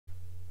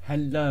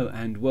Hello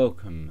and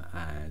welcome.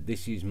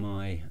 This is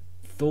my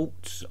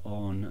thoughts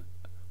on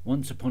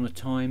Once Upon a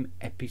Time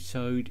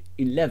episode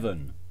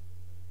 11.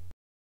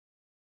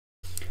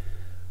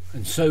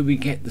 And so we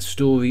get the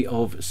story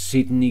of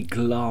Sidney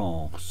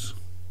Glass.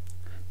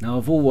 Now,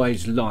 I've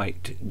always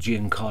liked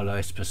Giancarlo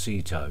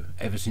Esposito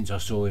ever since I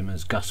saw him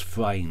as Gus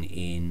Fring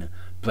in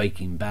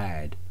Breaking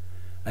Bad,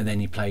 and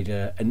then he played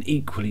an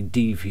equally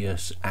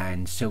devious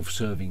and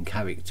self-serving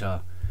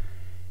character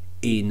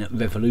in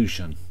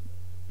Revolution.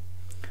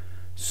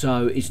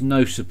 So it's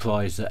no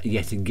surprise that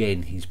yet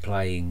again he's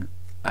playing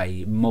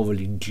a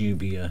morally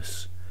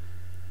dubious,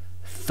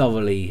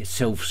 thoroughly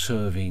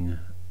self-serving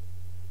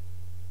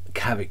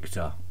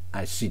character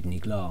as Sidney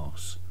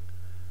Glass.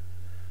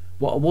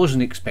 What I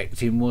wasn't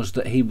expecting was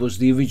that he was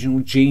the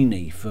original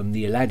Genie from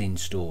the Aladdin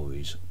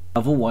stories.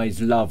 I've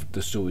always loved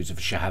the stories of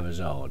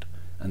Scheherazade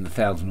and the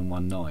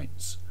 1001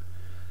 Nights.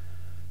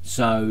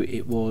 So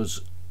it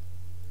was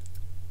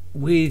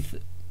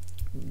with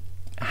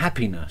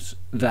happiness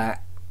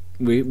that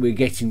we're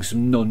getting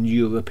some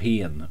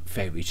non-European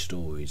fairy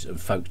stories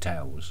and folk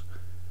tales.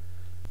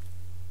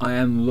 I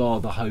am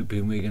rather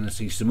hoping we're going to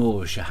see some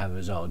more of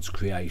Scheherazade's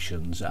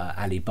creations,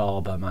 Ali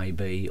Baba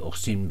maybe, or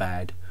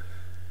Sinbad.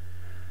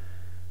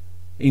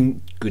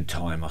 In good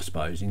time, I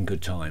suppose, in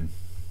good time.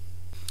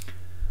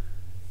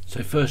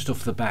 So first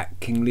off the bat,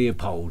 King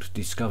Leopold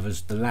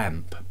discovers the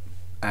lamp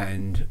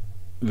and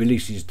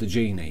releases the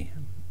genie.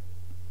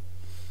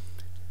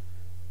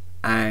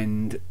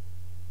 And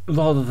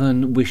rather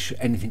than wish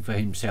anything for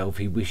himself,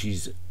 he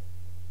wishes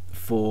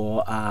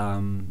for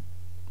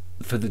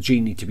the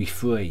genie to be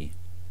free.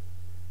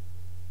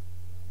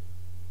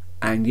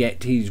 And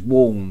yet he's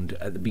warned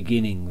at the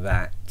beginning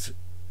that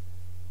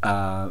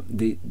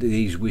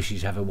these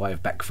wishes have a way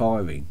of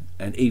backfiring,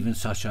 and even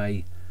such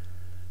a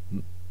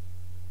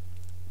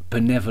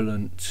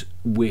benevolent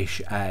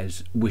wish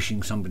as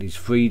wishing somebody's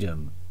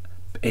freedom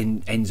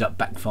ends up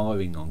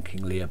backfiring on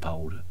King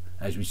Leopold,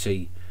 as we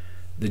see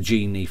the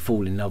genie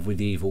fall in love with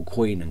the evil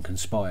queen and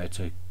conspire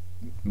to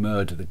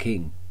murder the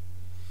king.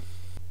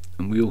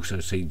 And we also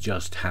see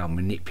just how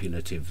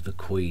manipulative the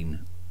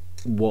queen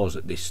was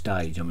at this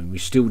stage. I mean, we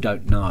still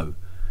don't know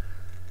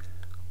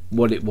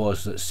what it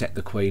was that set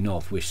the queen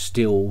off. We're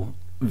still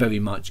very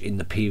much in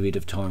the period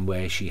of time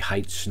where she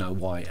hates Snow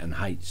White and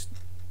hates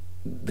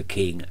the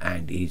king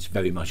and is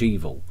very much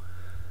evil.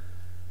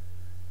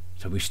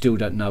 So we still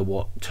don't know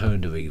what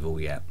turned her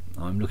evil yet.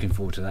 I'm looking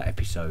forward to that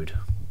episode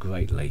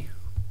greatly.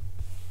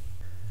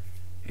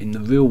 In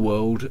the real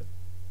world,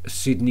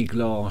 Sidney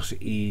Glass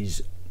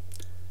is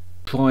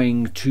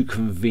trying to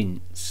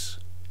convince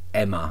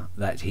Emma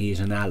that he is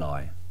an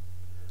ally,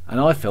 and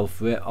I fell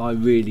for it. I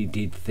really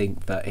did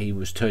think that he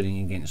was turning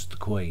against the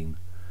Queen,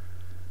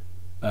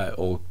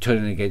 or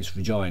turning against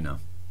Regina.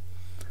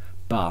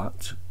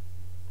 But,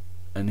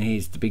 and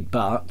here's the big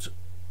but,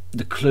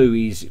 the clue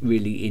is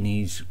really in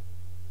his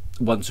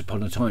Once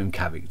Upon a Time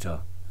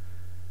character,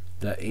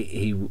 that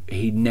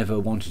he never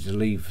wanted to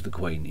leave the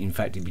Queen. In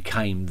fact, he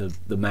became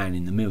the man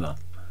in the mirror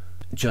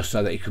just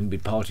so that he couldn't be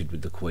parted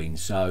with the Queen.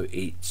 So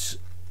it's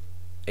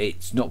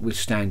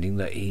notwithstanding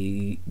that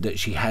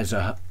she has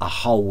a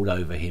hold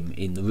over him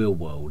in the real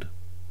world.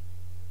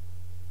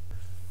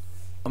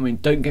 I mean,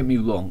 don't get me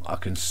wrong, I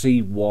can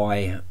see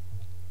why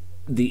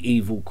the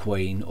evil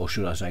Queen, or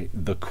should I say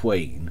the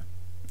Queen,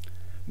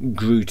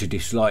 grew to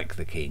dislike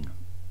the king.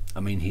 I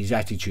mean, his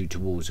attitude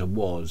towards her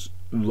was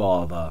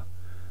rather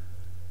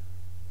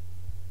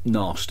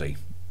nasty.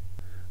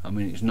 I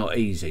mean, it's not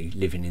easy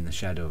living in the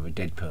shadow of a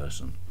dead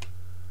person,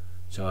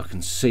 so I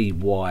can see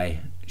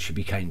why she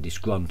became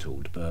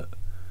disgruntled, but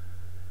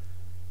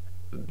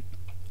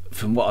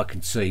from what I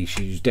can see,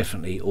 she's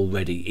definitely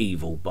already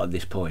evil by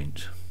this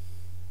point.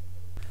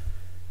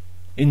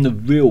 In the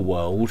real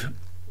world,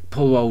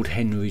 poor old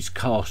Henry's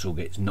castle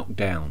gets knocked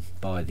down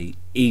by the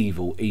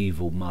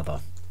evil mother.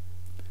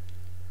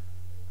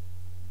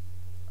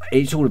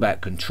 It's all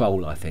about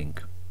control, I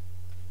think.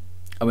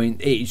 I mean,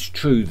 it's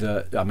true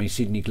that, I mean,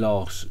 Sidney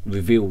Glass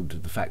revealed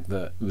the fact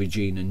that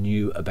Regina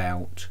knew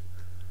about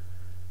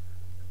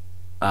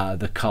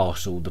the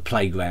castle, the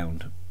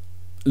playground,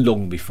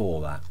 long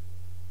before that.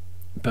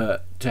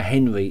 But to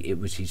Henry, it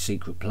was his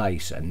secret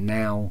place, and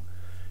now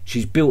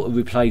she's built a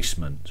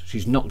replacement.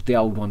 She's knocked the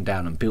old one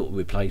down and built a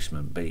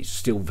replacement, but it's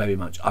still very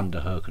much under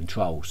her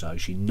control, so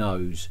she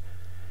knows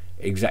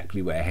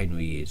exactly where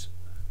Henry is.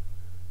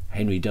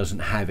 Henry doesn't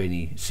have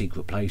any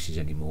secret places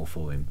anymore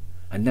for him.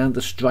 And now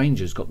the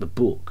stranger's got the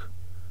book,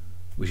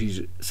 which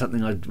is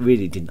something I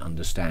really didn't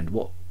understand.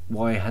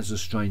 Why has the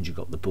stranger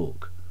got the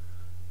book?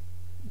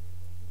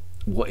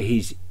 What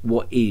is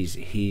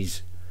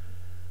his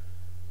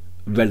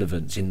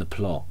relevance in the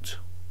plot?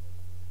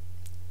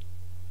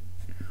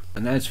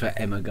 And as for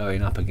Emma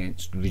going up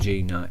against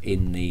Regina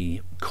in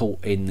the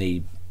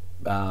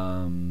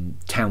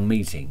town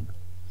meeting,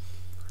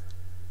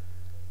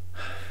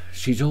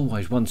 she's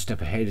always one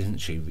step ahead, isn't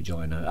she,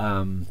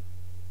 Regina?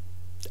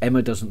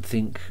 Emma doesn't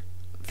think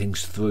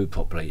things through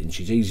properly, and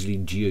she's easily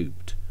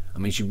duped. I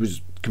mean, she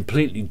was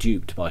completely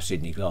duped by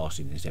Sidney Glass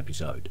in this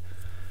episode.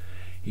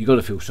 you got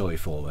to feel sorry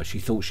for her. She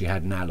thought she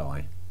had an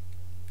ally.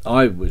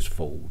 I was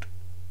fooled.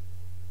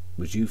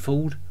 Was you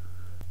fooled?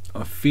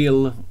 I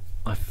feel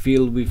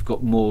we've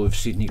got more of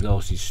Sidney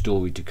Glass's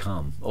story to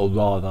come, or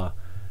rather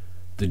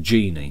the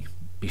Genie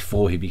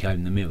before he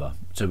became the Mirror.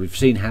 So we've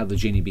seen how the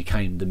Genie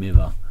became the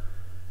Mirror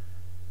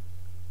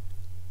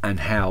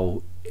and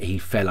how he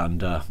fell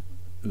under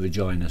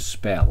Regina's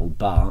spell,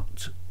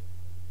 but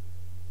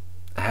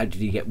how did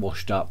he get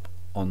washed up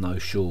on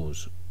those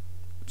shores?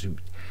 So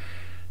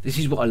this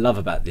is what I love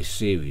about this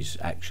series,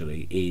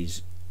 actually,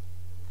 is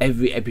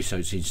every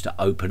episode seems to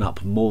open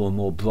up more and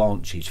more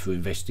branches for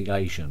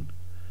investigation.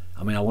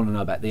 I mean, I want to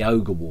know about the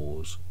Ogre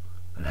Wars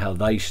and how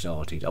they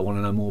started. I want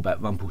to know more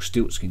about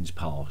Rumpelstiltskin's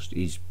past,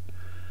 his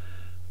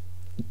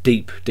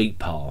deep, deep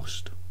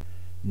past.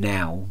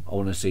 Now I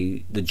want to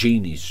see the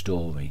Genie's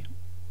story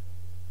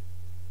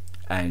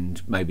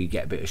and maybe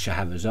get a bit of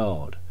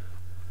Scheherazade,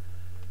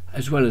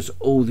 as well as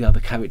all the other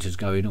characters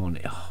going on.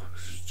 Oh,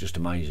 it's just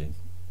amazing.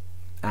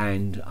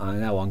 And I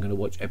know I'm going to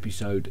watch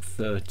episode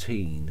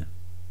 13,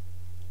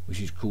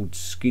 which is called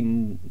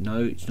Skin...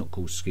 No, it's not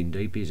called Skin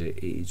Deep, is it?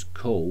 It is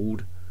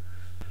called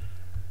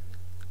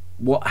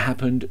What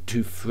Happened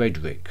to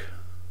Frederick.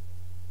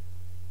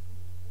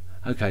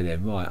 Okay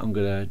then, right, I'm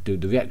going to do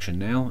the reaction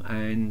now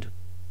and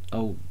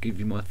I'll give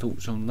you my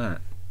thoughts on that.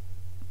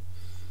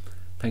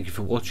 Thank you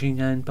for watching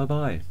and bye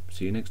bye.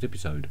 See you next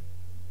episode.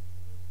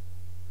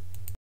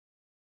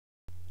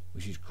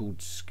 Which is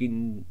called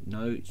Skin...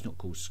 No, it's not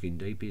called Skin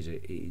Deep, is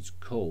it? It is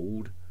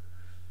called...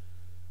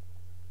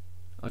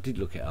 I did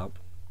look it up.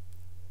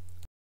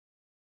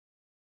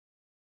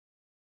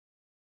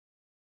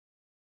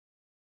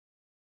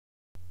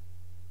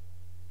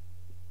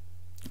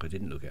 I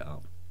didn't look it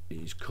up. It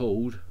is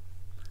called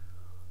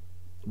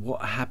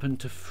What Happened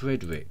to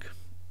Frederick.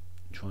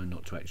 Trying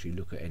not to actually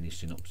look at any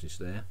synopsis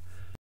there.